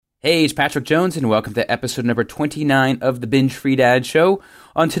Hey, it's Patrick Jones, and welcome to episode number 29 of the Binge Free Dad Show.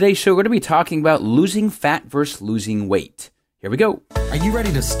 On today's show, we're going to be talking about losing fat versus losing weight. Here we go. Are you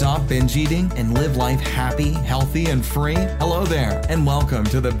ready to stop binge eating and live life happy, healthy, and free? Hello there, and welcome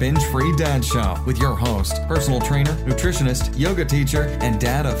to the Binge Free Dad Show with your host, personal trainer, nutritionist, yoga teacher, and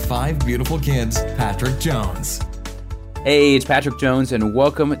dad of 5 beautiful kids, Patrick Jones. Hey, it's Patrick Jones, and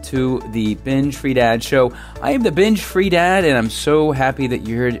welcome to the Binge Free Dad Show. I am the Binge Free Dad, and I'm so happy that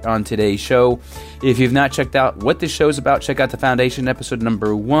you're here on today's show. If you've not checked out what this show's about, check out the Foundation episode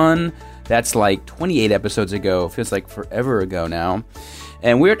number 1. That's like 28 episodes ago. Feels like forever ago now.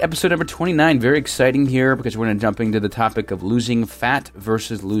 And we're at episode number 29. Very exciting here because we're going to jump into the topic of losing fat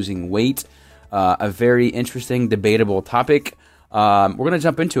versus losing weight. A very interesting, debatable topic. We're going to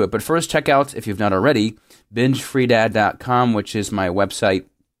jump into it. But first, check out, if you've not already, bingefreedad.com, which is my website.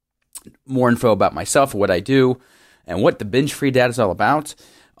 More info about myself, what I do, and what the Binge Free Dad is all about.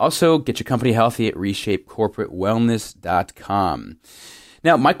 Also, get your company healthy at reshapecorporatewellness.com.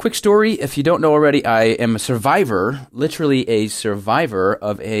 Now, my quick story, if you don't know already, I am a survivor, literally a survivor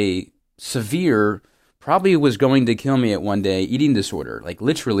of a severe, probably was going to kill me at one day, eating disorder. Like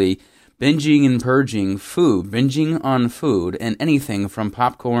literally binging and purging food, binging on food and anything from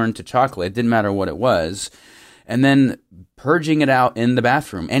popcorn to chocolate, didn't matter what it was, and then purging it out in the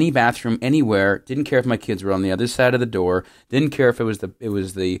bathroom, any bathroom, anywhere. Didn't care if my kids were on the other side of the door, didn't care if it was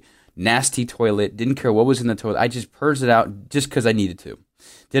the nasty toilet, didn't care what was in the toilet. I just purged it out just because I needed to.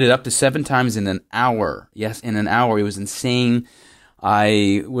 Did it up to 7 times in an hour. Yes, in an hour. It was insane.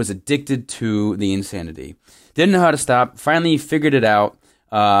 I was addicted to the insanity. Didn't know how to stop. Finally figured it out.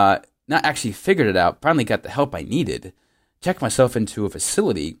 Not actually figured it out, finally got the help I needed, checked myself into a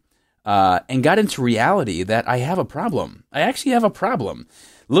facility, and got into reality that I have a problem. I actually have a problem.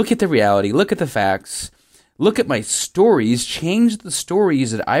 Look at the reality, look at the facts, look at my stories, change the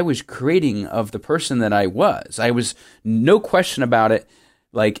stories that I was creating of the person that I was. I was, no question about it,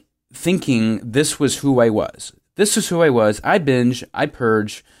 like thinking this was who I was. This is who I was. I binge, I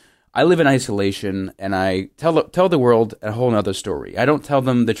purge, I live in isolation, and I tell the world a whole nother story. I don't tell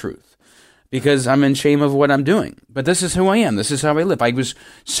them the truth because I'm in shame of what I'm doing. But this is who I am. This is how I live. I was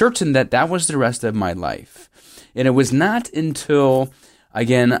certain that that was the rest of my life. And it was not until,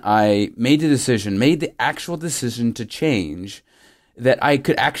 again, I made the actual decision to change, that I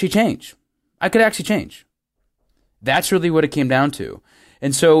could actually change. I could actually change. That's really what it came down to.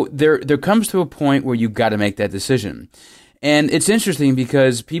 And so there comes to a point where you've got to make that decision. And it's interesting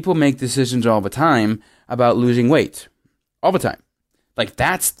because people make decisions all the time about losing weight. All the time. Like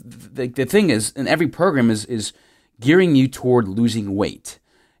that's the thing is, and every program is gearing you toward losing weight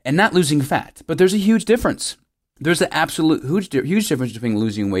and not losing fat. But there's a huge difference. There's an absolute huge difference between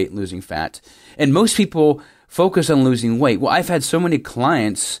losing weight and losing fat. And most people focus on losing weight. Well, I've had so many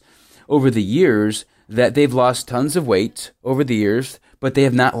clients over the years that they've lost tons of weight over the years, but they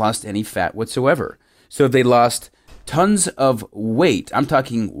have not lost any fat whatsoever. So they lost tons of weight. I'm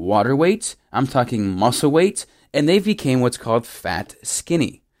talking water weight. I'm talking muscle weight. And they became what's called fat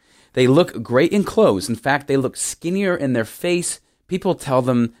skinny. They look great in clothes. In fact, they look skinnier in their face. People tell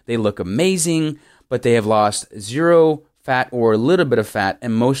them they look amazing, but they have lost zero fat or a little bit of fat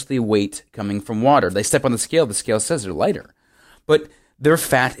and mostly weight coming from water. They step on the scale says they're lighter. But their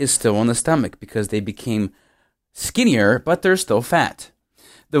fat is still in the stomach because they became skinnier, but they're still fat.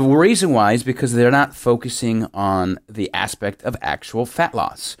 The reason why is because they're not focusing on the aspect of actual fat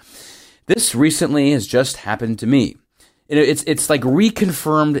loss. This recently has just happened to me. It's like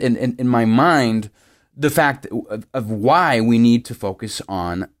reconfirmed in my mind the fact of why we need to focus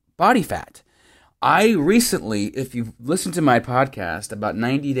on body fat. I recently, if you've listened to my podcast about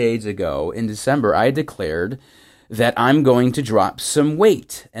 90 days ago in December, I declared that I'm going to drop some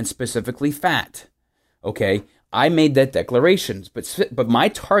weight and specifically fat. Okay? I made that declaration, but my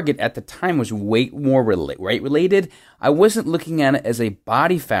target at the time was weight related. I wasn't looking at it as a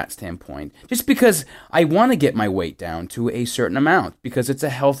body fat standpoint, just because I want to get my weight down to a certain amount because it's a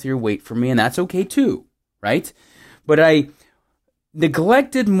healthier weight for me, and that's okay too, right? But I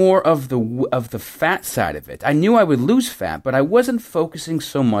neglected more of the fat side of it. I knew I would lose fat, but I wasn't focusing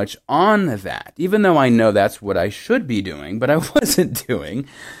so much on that, even though I know that's what I should be doing, but I wasn't doing.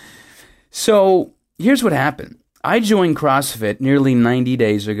 So here's what happened. I joined CrossFit nearly 90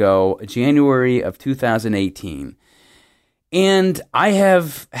 days ago, January of 2018. And I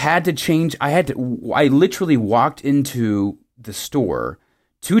have had to change. I literally walked into the store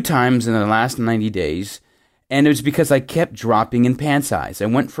 2 times in the last 90 days. And it was because I kept dropping in pant size. I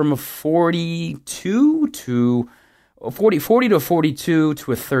went from a 42 to a 40 to a 42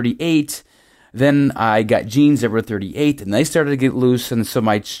 to a 38. Then I got jeans that were 38, and they started to get loose, and so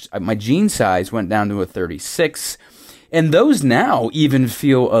my jean size went down to a 36. And those now even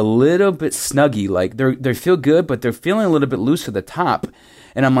feel a little bit snuggy, like they feel good, but they're feeling a little bit loose at the top.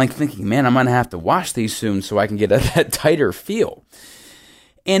 And I'm like thinking, man, I'm going to have to wash these soon so I can get that tighter feel.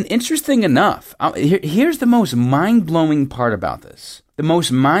 And interesting enough, here's the most mind-blowing part about this. The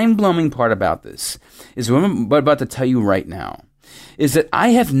most mind-blowing part about this is what I'm about to tell you right now, is that I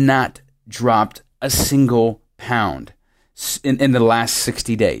have not dropped a single pound in the last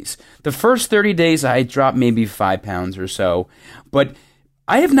 60 days. The first 30 days, I dropped maybe 5 pounds or so, but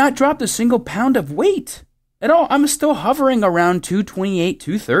I have not dropped a single pound of weight at all. I'm still hovering around 228,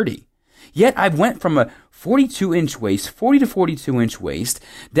 230. Yet I went from a 42-inch waist, 40 to 42-inch waist,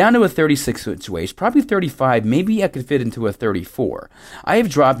 down to a 36-inch waist, probably 35. Maybe I could fit into a 34. I have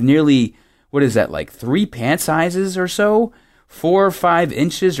dropped nearly, what is that, like 3 pant sizes or so? 4 or 5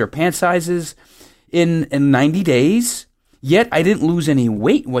 inches or pant sizes in 90 days. Yet I didn't lose any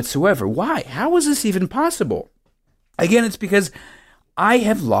weight whatsoever. Why? How is this even possible? Again, it's because I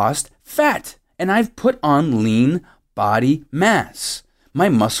have lost fat and I've put on lean body mass. My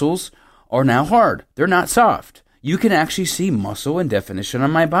muscles are now hard. They're not soft. You can actually see muscle and definition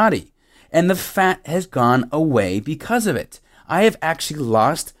on my body. And the fat has gone away because of it. I have actually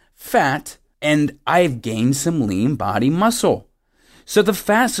lost fat and I've gained some lean body muscle. So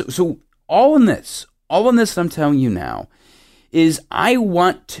all in this I'm telling you now is I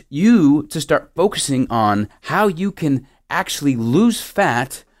want you to start focusing on how you can actually lose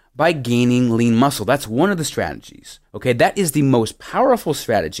fat by gaining lean muscle. That's one of the strategies. Okay, that is the most powerful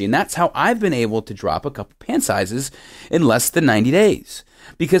strategy, and that's how I've been able to drop a couple pant sizes in less than 90 days.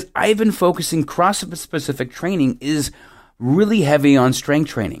 Because I've been focusing, CrossFit-specific training is really heavy on strength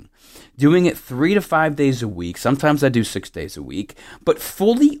training. Doing it 3 to 5 days a week. Sometimes I do 6 days a week, but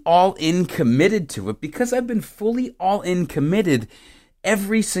fully all in committed to it because I've been fully all in committed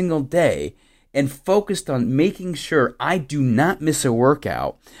every single day and focused on making sure I do not miss a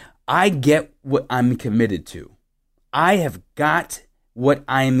workout. I get what I'm committed to. I have got what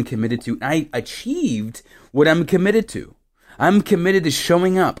I'm committed to. I achieved what I'm committed to. I'm committed to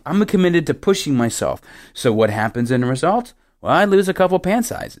showing up. I'm committed to pushing myself. So what happens in the result? Well, I lose a couple pant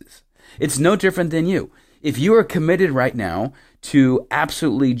sizes. It's no different than you. If you are committed right now to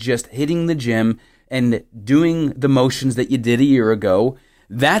absolutely just hitting the gym and doing the motions that you did a year ago,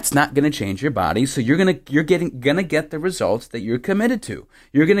 that's not going to change your body. So you're gonna get the results that you're committed to.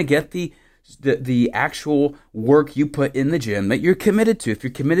 You're gonna get the actual work you put in the gym that you're committed to. If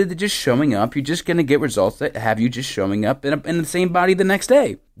you're committed to just showing up, you're just gonna get results that have you just showing up in the same body the next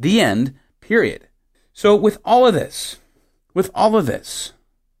day. The end. Period. So with all of this,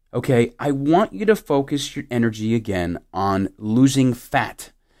 okay, I want you to focus your energy again on losing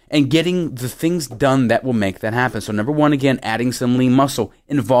fat and getting the things done that will make that happen. So number one, again, adding some lean muscle,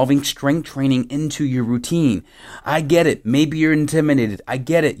 involving strength training into your routine. I get it. Maybe you're intimidated. I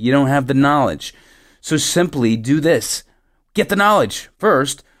get it. You don't have the knowledge. So simply do this. Get the knowledge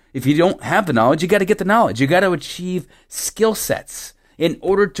first. If you don't have the knowledge, you got to get the knowledge. You got to achieve skill sets in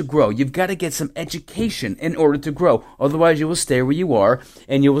order to grow. You've got to get some education in order to grow. Otherwise, you will stay where you are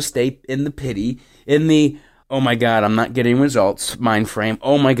and you will stay in the pity, in the oh my God, I'm not getting results mind frame.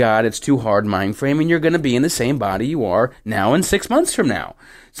 Oh my God, it's too hard mind frame. And you're going to be in the same body you are now and 6 months from now.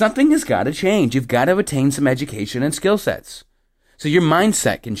 Something has got to change. You've got to attain some education and skill sets. So your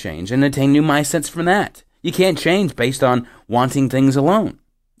mindset can change and attain new mindsets from that. You can't change based on wanting things alone.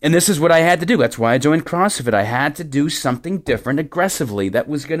 And this is what I had to do. That's why I joined CrossFit. I had to do something different aggressively that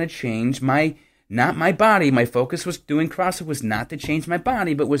was going to change not my body. My focus was doing CrossFit was not to change my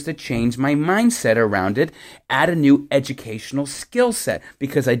body, but was to change my mindset around it, add a new educational skill set,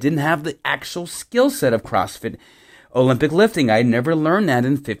 because I didn't have the actual skill set of CrossFit Olympic lifting. I had never learned that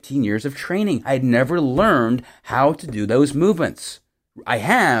in 15 years of training. I had never learned how to do those movements. I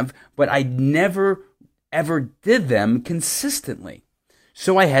have, but I never ever did them consistently.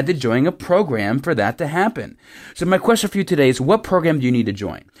 So I had to join a program for that to happen. So my question for you today is, what program do you need to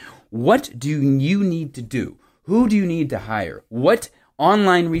join? What do you need to do? Who do you need to hire? What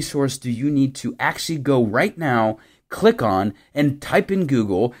online resource do you need to actually go right now, click on, and type in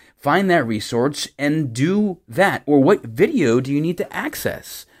Google, find that resource, and do that? Or what video do you need to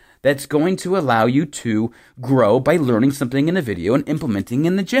access that's going to allow you to grow by learning something in a video and implementing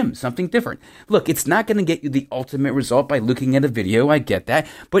in the gym, something different? Look, it's not going to get you the ultimate result by looking at a video. I get that.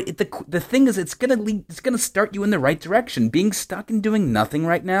 But the thing is, it's going to start you in the right direction. Being stuck and doing nothing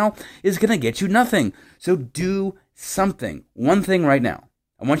right now is going to get you nothing. So do something. One thing right now.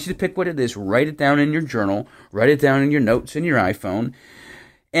 I want you to pick what it is. Write it down in your journal. Write it down in your notes in your iPhone.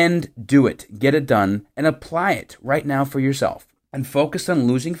 And do it. Get it done and apply it right now for yourself. And focus on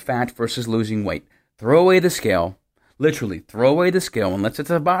losing fat versus losing weight. Throw away the scale. Literally, throw away the scale unless it's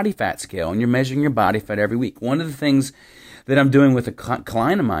a body fat scale and you're measuring your body fat every week. One of the things that I'm doing with a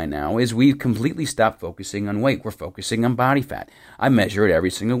client of mine now is we've completely stopped focusing on weight. We're focusing on body fat. I measure it every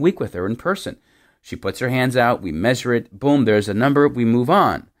single week with her in person. She puts her hands out, we measure it, boom, there's a number, we move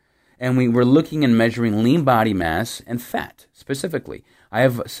on. And we're looking and measuring lean body mass and fat specifically. I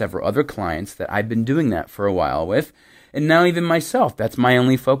have several other clients that I've been doing that for a while with, and now even myself, that's my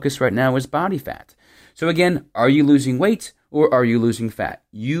only focus right now is body fat. So again, are you losing weight or are you losing fat?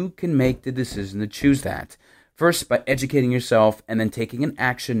 You can make the decision to choose that. First, by educating yourself and then taking an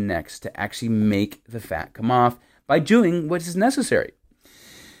action next to actually make the fat come off by doing what is necessary.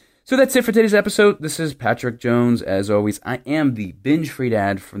 So that's it for today's episode. This is Patrick Jones. As always, I am the Binge Free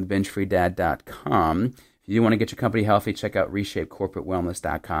Dad from thebingefreedad.com. If you do want to get your company healthy, check out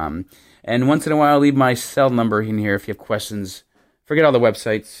reshapecorporatewellness.com. And once in a while, I'll leave my cell number in here if you have questions. Forget all the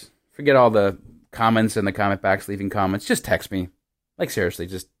websites. Forget all the comments in the comment box, leaving comments. Just text me. Like seriously,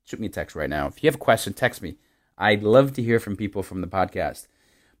 just shoot me a text right now. If you have a question, text me. I'd love to hear from people from the podcast.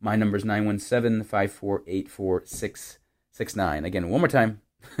 My number is 917-548-4669. Again, one more time,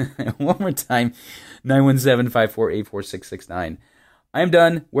 917-548-4669. I am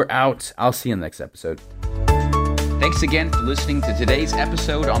done. We're out. I'll see you in the next episode. Thanks again for listening to today's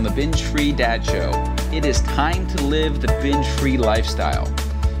episode on the Binge Free Dad Show. It is time to live the binge-free lifestyle.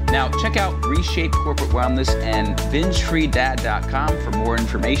 Now, check out Reshape Corporate Wellness and BingeFreeDad.com for more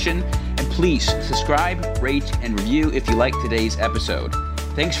information. And please subscribe, rate, and review if you like today's episode.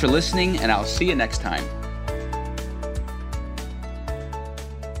 Thanks for listening, and I'll see you next time.